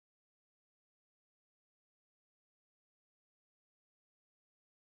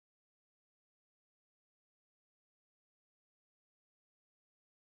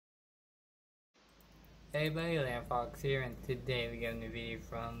Hey buddy, LandFox here, and today we got a new video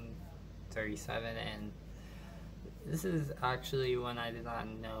from 37, and this is actually one I did not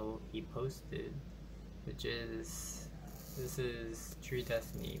know he posted, which is, this is True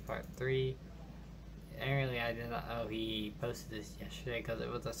Destiny Part 3. Apparently I did not know he posted this yesterday, because it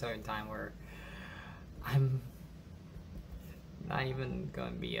was a certain time where I'm not even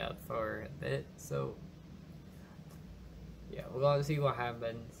going to be up for a bit, so yeah, we're going to see what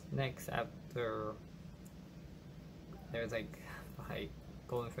happens next after there's like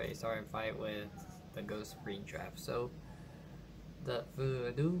Golden Face started a fight with the Ghost Spring Trap. So without further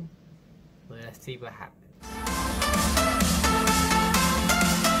ado, let's see what happens.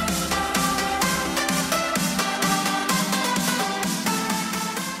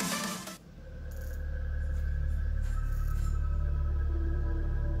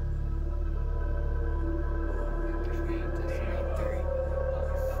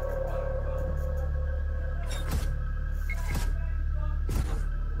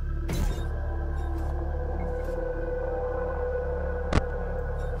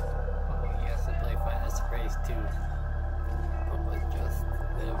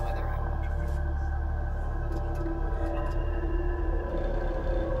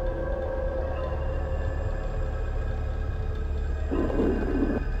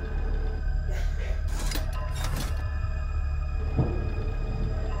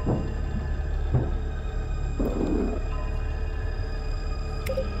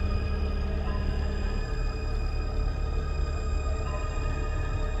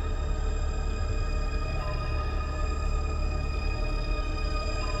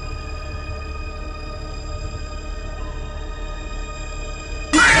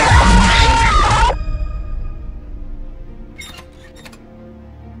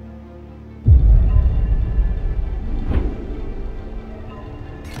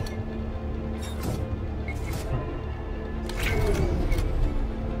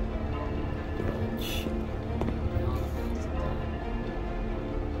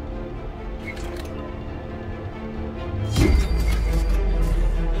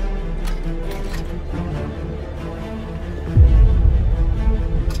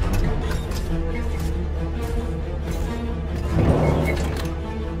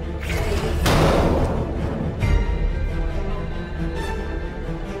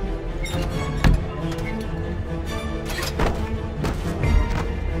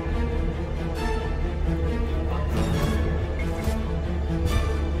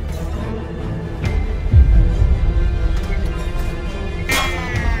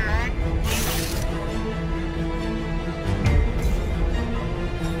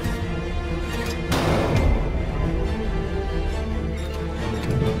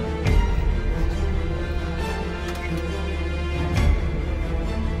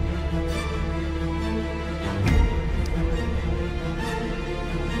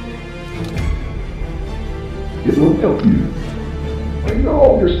 It will help you. I know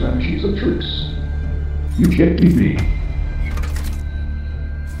all your strategies and tricks. You can't beat me.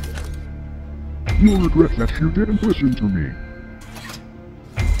 You'll regret that you didn't listen to me.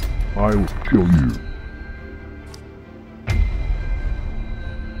 I'll kill you.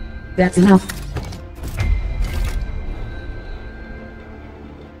 That's enough.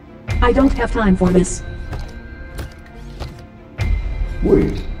 I don't have time for this.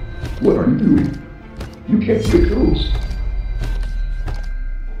 Wait, what are you doing? You can't break those.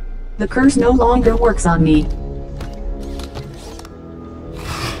 The curse no longer works on me.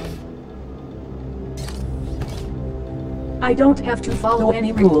 I don't have to follow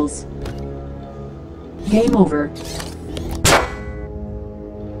any rules. Game over.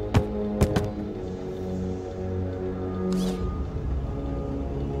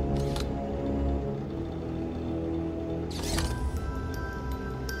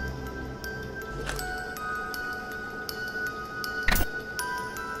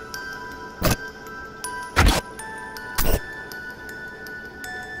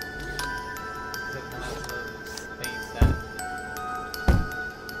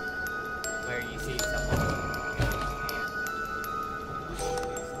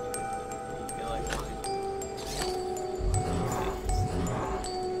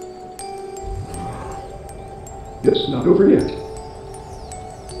 It's not over yet.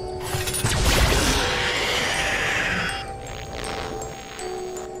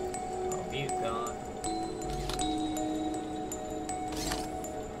 Oh, he's gone.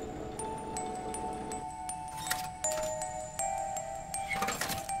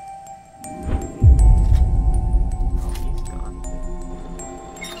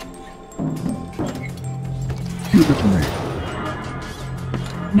 Give it to me.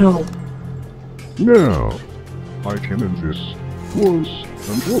 No. Now, I can end this once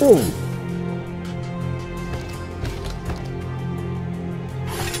and for all.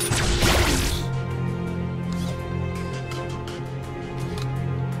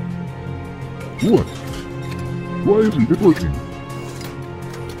 What? Why isn't it working?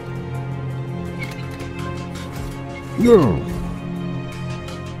 No.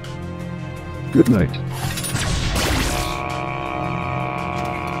 Good night.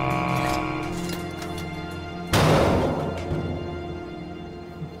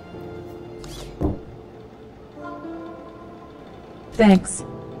 Thanks.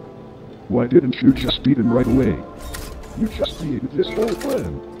 Why didn't you just beat him right away? You just created this whole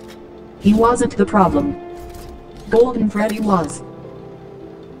plan. He wasn't the problem. Golden Freddy was.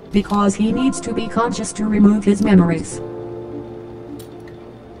 Because he needs to be conscious to remove his memories.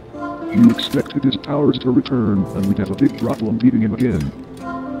 You expected his powers to return, and we'd have a big problem beating him again.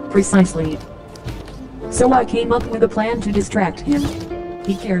 Precisely. So I came up with a plan to distract him.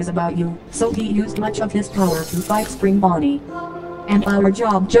 He cares about you, so he used much of his power to fight Spring Bonnie. And our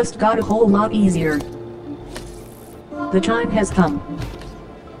job just got a whole lot easier. The time has come.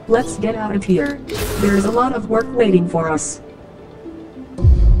 Let's get out of here. There's a lot of work waiting for us.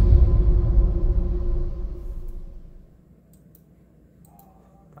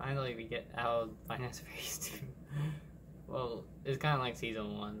 Finally, we get out of Finance Phase 2. Well, it's kind of like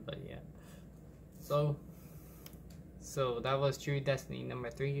Season 1, but yeah. So that was True Destiny number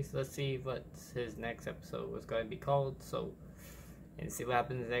 3. So let's see what his next episode was going to be called. And see what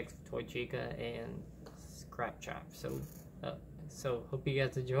happens next with Toy Chica and Scrap Trap. So hope you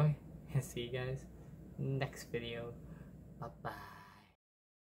guys enjoy, and see you guys next video. Bye bye.